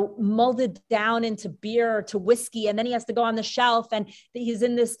 molded down into beer or to whiskey. And then he has to go on the shelf, and he's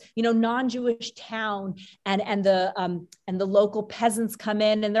in this, non-Jewish town, and the local peasants come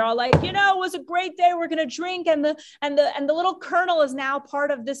in, and they're all like, it was a great day. We're going to drink. And the little colonel is now part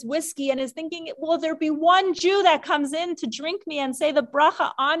of this whiskey and is thinking, will there be one Jew that comes in to drink me and say the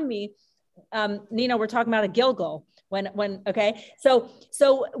bracha on me? Nina, we're talking about a Gilgal. Okay. So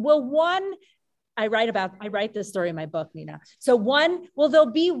I write this story in my book, Nina. So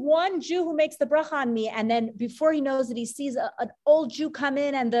there'll be one Jew who makes the bracha on me. And then before he knows it, he sees an old Jew come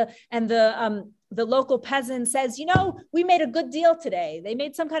in, and the local peasant says, we made a good deal today. They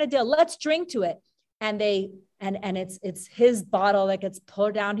made some kind of deal. Let's drink to it. And it's his bottle that gets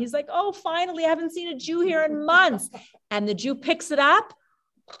poured down. He's like, oh, finally, I haven't seen a Jew here in months. And the Jew picks it up.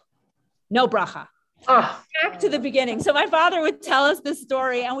 No bracha. Back to the beginning. So my father would tell us this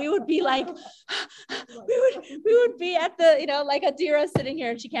story, and we would be like, we would be at the, like Adira sitting here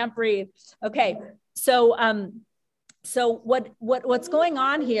and she can't breathe. Okay. So what's going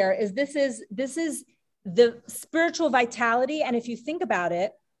on here is this is the spiritual vitality. And if you think about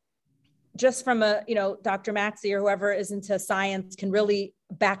it, just from Dr. Maxey or whoever is into science can really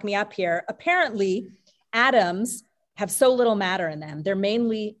back me up here. Apparently, atoms have so little matter in them. They're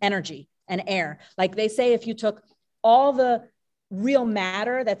mainly energy and air. Like they say, if you took all the real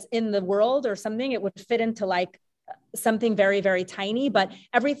matter that's in the world or something, it would fit into like something very, very tiny, but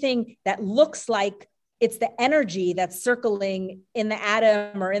everything that looks like it's the energy that's circling in the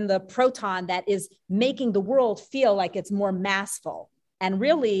atom or in the proton that is making the world feel like it's more massful. And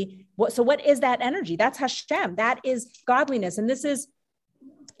really, what is that energy? That's Hashem. That is godliness. And this is,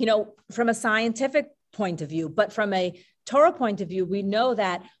 from a scientific point of view, but from a Torah point of view, we know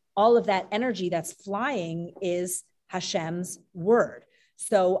that all of that energy that's flying is Hashem's word.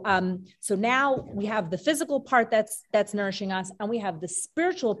 So now we have the physical part that's nourishing us, and we have the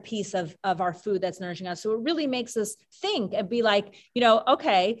spiritual piece of our food that's nourishing us. So it really makes us think and be like,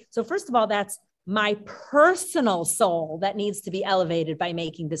 okay, so first of all, that's my personal soul that needs to be elevated by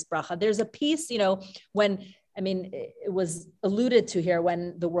making this bracha. There's a piece, it was alluded to here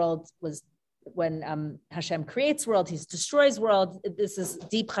when Hashem creates world, he destroys world. This is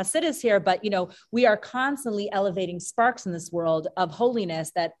deep Hasidus here, but we are constantly elevating sparks in this world of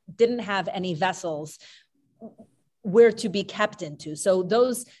holiness that didn't have any vessels where to be kept into. So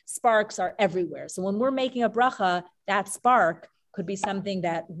those sparks are everywhere. So when we're making a bracha, that spark could be something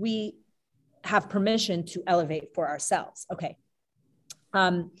that we have permission to elevate for ourselves. Okay.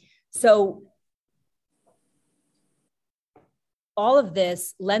 So all of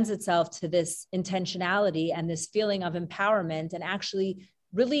this lends itself to this intentionality and this feeling of empowerment, and actually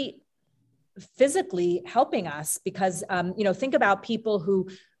really physically helping us because, think about people who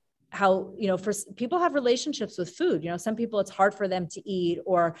for people have relationships with food. Some people, it's hard for them to eat,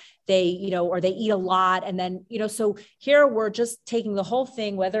 or they eat a lot. And then, so here we're just taking the whole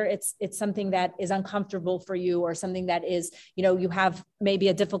thing, whether it's something that is uncomfortable for you or something that is, you have maybe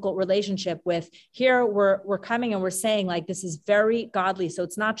a difficult relationship with. Here we're coming and we're saying, like, this is very godly. So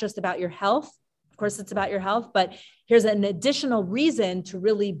it's not just about your health. Of course, it's about your health, but here's an additional reason to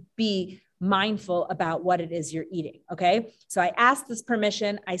really be mindful about what it is you're eating. Okay. So I ask this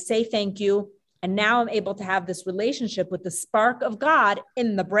permission, I say thank you. And now I'm able to have this relationship with the spark of God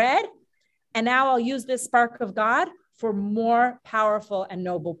in the bread. And now I'll use this spark of God for more powerful and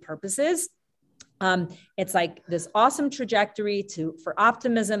noble purposes. It's like this awesome trajectory for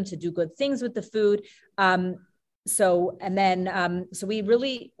optimism, to do good things with the food. So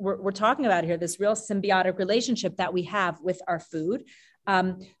we're talking about here, this real symbiotic relationship that we have with our food.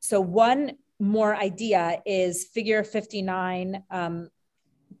 So one more idea is figure 59,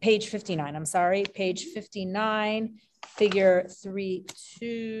 page 59, page 59, figure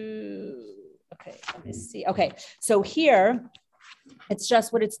 3.2. Okay, let me see. Okay, so here, it's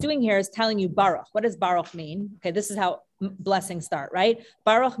just what it's doing here is telling you Baruch. What does Baruch mean? Okay, this is how blessings start, right?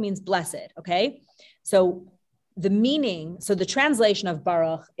 Baruch means blessed, okay? So the translation of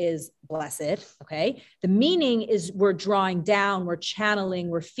Baruch is blessed, okay? The meaning is we're drawing down, we're channeling,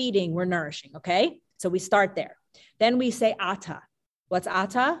 we're feeding, we're nourishing, okay? So we start there. Then we say Ata. What's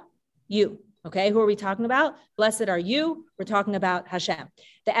Ata? You, okay? Who are we talking about? Blessed are you. We're talking about Hashem.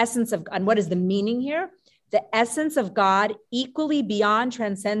 The essence of, and what is the meaning here? The essence of God equally beyond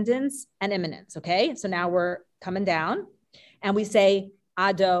transcendence and immanence, okay? So now we're coming down and we say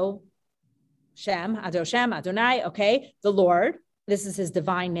Ado, Shem, Adonai, okay, the Lord. This is his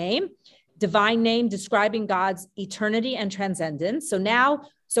divine name describing God's eternity and transcendence.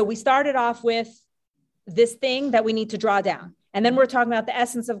 So we started off with this thing that we need to draw down. And then we're talking about the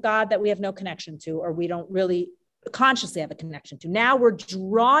essence of God that we have no connection to, or we don't really consciously have a connection to. Now we're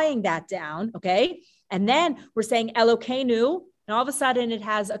drawing that down, okay? And then we're saying Elokeinu, and all of a sudden it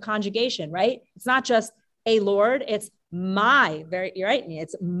has a conjugation, right? It's not just a Lord, it's you're right,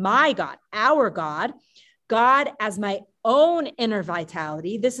 it's my God, our God, God as my own inner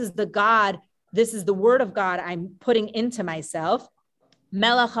vitality. This is the word of God I'm putting into myself.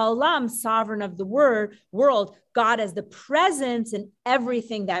 Melech haolam, sovereign of the world, God as the presence in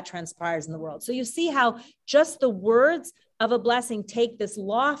everything that transpires in the world. So you see how just the words of a blessing take this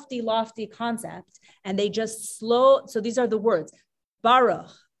lofty, lofty concept, and they just so these are the words, Baruch,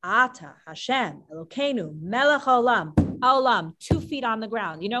 Ata, Hashem, Elokeinu, Melech haolam, Olam, 2 feet on the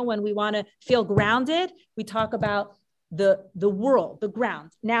ground. When we want to feel grounded, we talk about the world, the ground.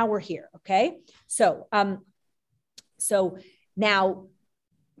 Now we're here, okay? So now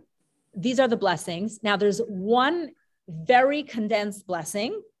these are the blessings. Now there's one very condensed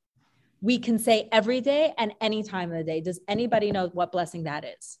blessing we can say every day and any time of the day. Does anybody know what blessing that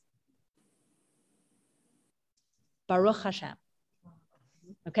is? Baruch Hashem.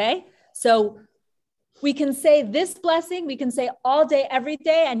 Okay, so we can say this blessing, we can say all day, every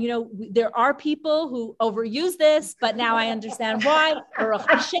day. And, there are people who overuse this, but now I understand why. Baruch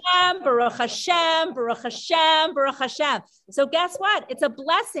Hashem, Baruch Hashem, Baruch Hashem, Baruch Hashem. So guess what? It's a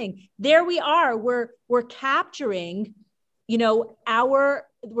blessing. There we are. We're capturing, we're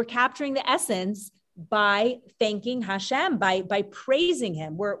capturing the essence by thanking Hashem, by praising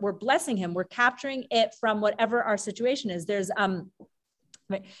him. We're blessing him. We're capturing it from whatever our situation is. There's,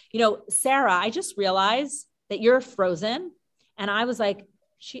 Sarah, I just realized that you're frozen. And I was like,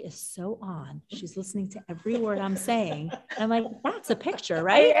 she is so on. She's listening to every word I'm saying. And I'm like, that's a picture,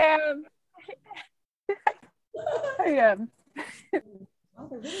 right? I am.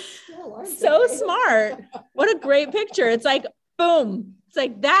 So smart. What a great picture. It's like, boom. It's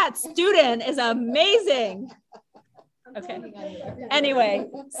like that student is amazing. Okay. Anyway,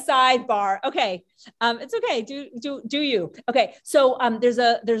 sidebar. Okay. It's okay. Do you? Okay. So there's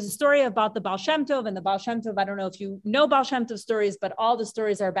a story about the Baal Shem Tov, and the Baal Shem Tov, I don't know if you know Baal Shem Tov stories, but all the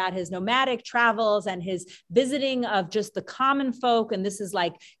stories are about his nomadic travels and his visiting of just the common folk. And this is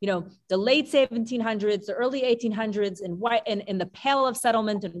like, the late 1700s, the early 1800s in the Pale of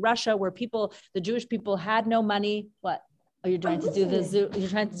Settlement in Russia, where the Jewish people had no money. What? Oh, you're trying to do the Zoom. You're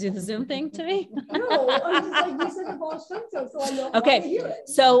trying to do the Zoom thing to me. No, I'm just like, you said the Baal Shem Tov, so I know. Okay,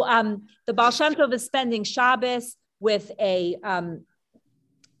 so the Baal Shem Tov is spending Shabbos with a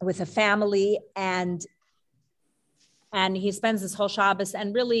family, and he spends this whole Shabbos,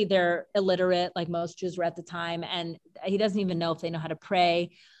 and really they're illiterate, like most Jews were at the time, and he doesn't even know if they know how to pray.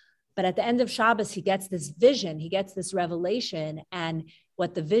 But at the end of Shabbos, he gets this vision, he gets this revelation, and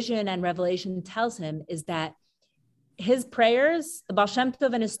what the vision and revelation tells him is that his prayers, the Baal Shem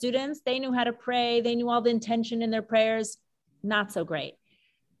Tov and his students, they knew how to pray. They knew all the intention in their prayers. Not so great.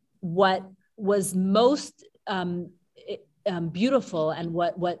 What was most beautiful and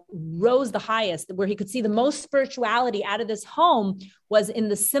what rose the highest, where he could see the most spirituality out of this home, was in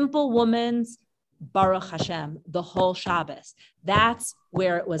the simple woman's Baruch Hashem, the whole Shabbos. That's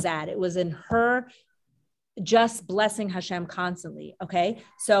where it was at. It was in her just blessing Hashem constantly. Okay.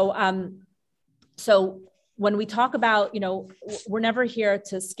 So when we talk about, we're never here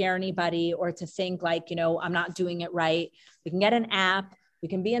to scare anybody or to think like, I'm not doing it right. We can get an app, we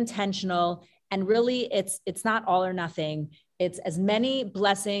can be intentional. And really it's not all or nothing. It's as many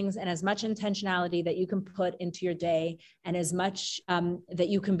blessings and as much intentionality that you can put into your day, and as much that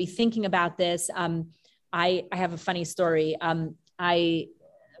you can be thinking about this. I have a funny story. I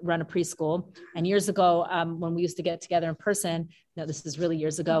run a preschool, and years ago, when we used to get together in person, no, this is really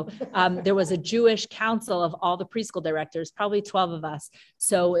years ago, there was a Jewish council of all the preschool directors, probably 12 of us.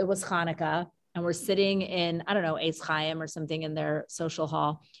 So it was Hanukkah, and we're sitting in, I don't know, Eitz Chaim or something in their social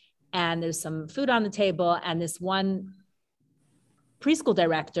hall. And there's some food on the table, and this one preschool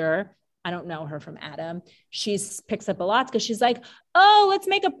director, I don't know her from Adam, she picks up a latke. She's like, oh, let's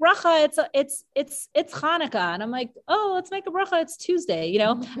make a bracha. It's Hanukkah. And I'm like, oh, let's make a bracha. It's Tuesday.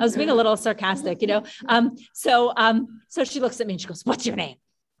 I was being a little sarcastic, So she looks at me and she goes, what's your name?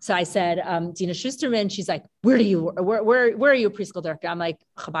 So I said, Dena Schusterman. She's like, where are you a preschool director? I'm like,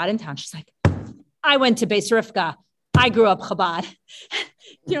 Chabad in town. She's like, I went to Beis Rivka. I grew up Chabad.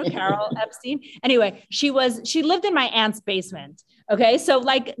 Carol Epstein. Anyway, she lived in my aunt's basement. Okay. So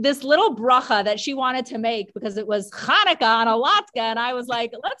like this little bracha that she wanted to make because it was Hanukkah on a latke. And I was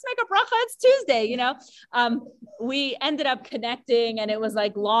like, let's make a bracha. It's Tuesday, we ended up connecting, and it was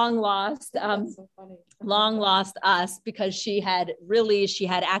like long lost us, because she had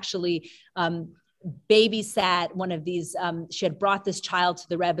actually, babysat one of these, she had brought this child to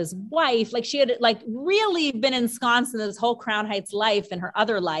the Rebbe's wife. Like she had really been ensconced in this whole Crown Heights life and her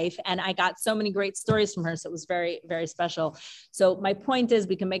other life. And I got so many great stories from her. So it was very, very special. So my point is,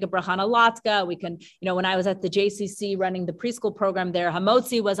 we can make a bracha on a latke. We can, when I was at the JCC running the preschool program there,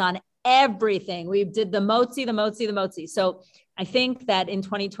 Hamotzi was on everything. We did the motzi. So I think that in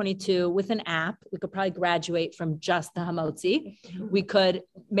 2022, with an app, we could probably graduate from just the hamotzi. We could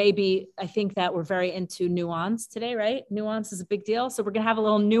I think that we're very into nuance today, right? Nuance is a big deal. So we're going to have a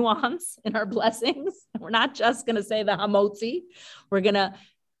little nuance in our blessings. We're not just going to say the hamotzi. We're going to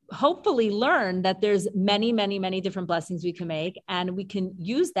hopefully learn that there's many, many, many different blessings we can make, and we can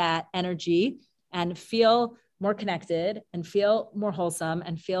use that energy and feel more connected and feel more wholesome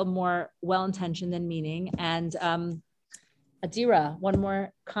and feel more well-intentioned and meaning. And, Adira, one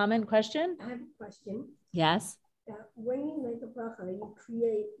more question? I have a question. Yes. When you make a bracha, you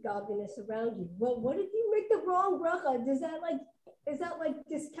create godliness around you. Well, what if you make the wrong bracha? Is that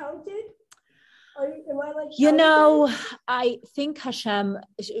discounted? I think Hashem,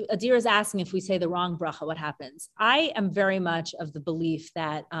 Adira is asking if we say the wrong bracha, what happens? I am very much of the belief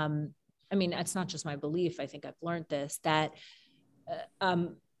that, it's not just my belief. I think I've learned this, that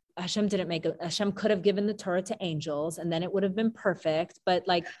Hashem Hashem could have given the Torah to angels and then it would have been perfect, but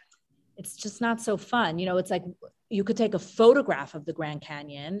it's just not so fun. It's like you could take a photograph of the Grand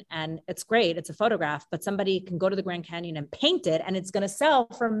Canyon and it's great. It's a photograph, but somebody can go to the Grand Canyon and paint it and it's going to sell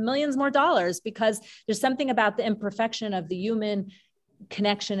for millions more dollars, because there's something about the imperfection of the human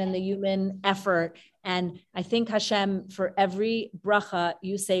connection and the human effort. And I think Hashem, for every bracha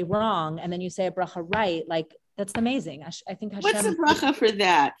you say wrong and then you say a bracha right, that's amazing. I think Hashem. What's the bracha for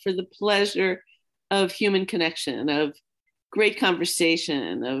that? For the pleasure of human connection, of great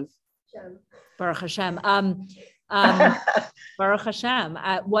conversation, of Baruch Hashem. Baruch Hashem.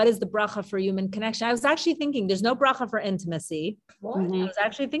 What is the bracha for human connection? I was actually thinking there's no bracha for intimacy. Mm-hmm. I was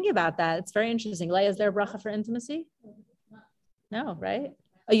actually thinking about that. It's very interesting. Leah, is there a bracha for intimacy? No, right?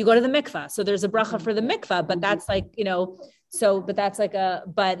 Oh, you go to the mikvah. So there's a bracha for the mikvah, but that's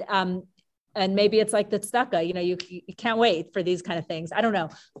and maybe it's like the tzedakah, you can't wait for these kind of things. I don't know.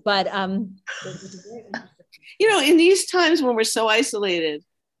 But, in these times when we're so isolated,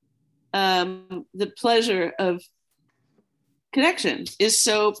 the pleasure of connection is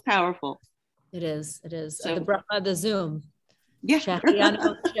so powerful. It is. So, the bracha, the Zoom. Yeah.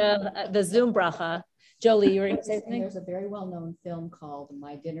 The Zoom bracha. Jolie, you were going to say something? There's a very well-known film called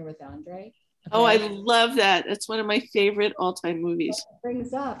My Dinner with Andre. Okay. Oh, I love that. It's one of my favorite all-time movies.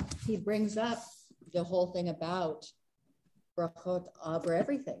 He brings up the whole thing about berachot over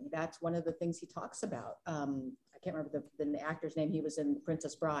everything. That's one of the things he talks about. I can't remember the actor's name. He was in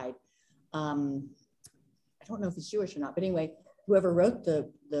Princess Bride. I don't know if he's Jewish or not, but anyway, whoever wrote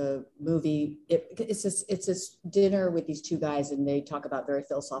the movie, it's this dinner with these two guys, and they talk about very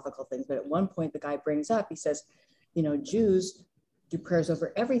philosophical things. But at one point, the guy brings up, he says, Jews do prayers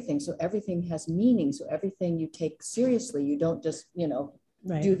over everything, so everything has meaning. So everything you take seriously. You don't just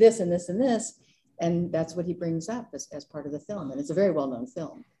Right. do this and this and this. And that's what he brings up as part of the film. And it's a very well-known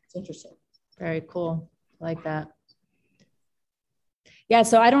film. It's interesting. Very cool. I like that. Yeah,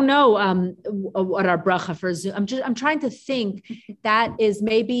 so I don't know what our bracha for Zoom. I'm trying to think. That is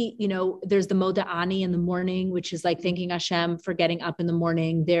maybe, there's the Moda'ani in the morning, which is like thanking Hashem for getting up in the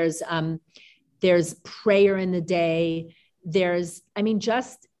morning. There's prayer in the day. It's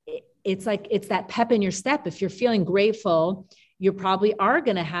that pep in your step. If you're feeling grateful, you probably are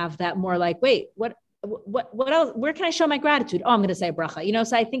going to have that more like, wait, what else? Where can I show my gratitude? Oh, I'm going to say a bracha,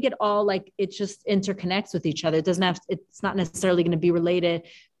 so I think it all it just interconnects with each other. It's not necessarily going to be related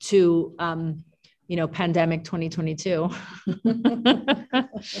to, pandemic 2022.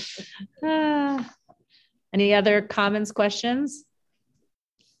 Any other comments, questions?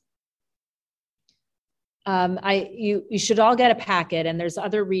 You should all get a packet, and there's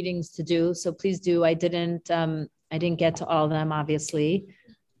other readings to do. So please do. I didn't get to all of them, obviously,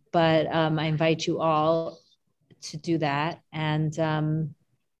 but I invite you all to do that. And I'm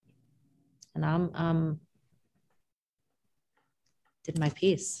did my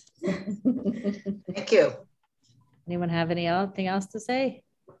piece. Thank you. Anyone have anything else to say?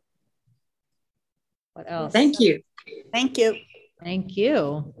 What else? Thank you. Thank you. Thank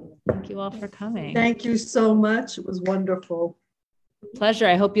you. Thank you all for coming. Thank you so much. It was wonderful. Pleasure.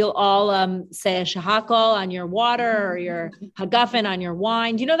 I hope you'll all say a shahakol on your water or your hagafen on your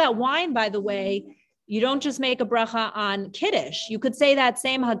wine. Do you know that wine, by the way, you don't just make a bracha on Kiddush. You could say that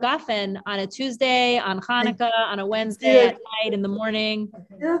same hagafen on a Tuesday, on Hanukkah, on a Wednesday, at night, in the morning.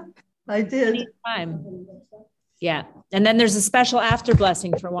 Yeah, I did. Anytime. Yeah. And then there's a special after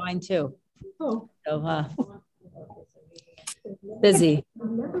blessing for wine too. Oh. So busy.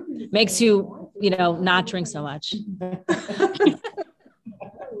 Makes you, not drink so much.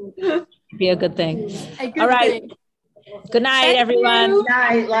 Be a good thing. All right. Thing. Good night, everyone. Good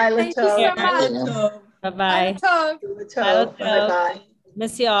night, Lila Tov. Bye-bye. Bye-bye.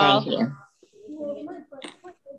 Miss you all. Thank you.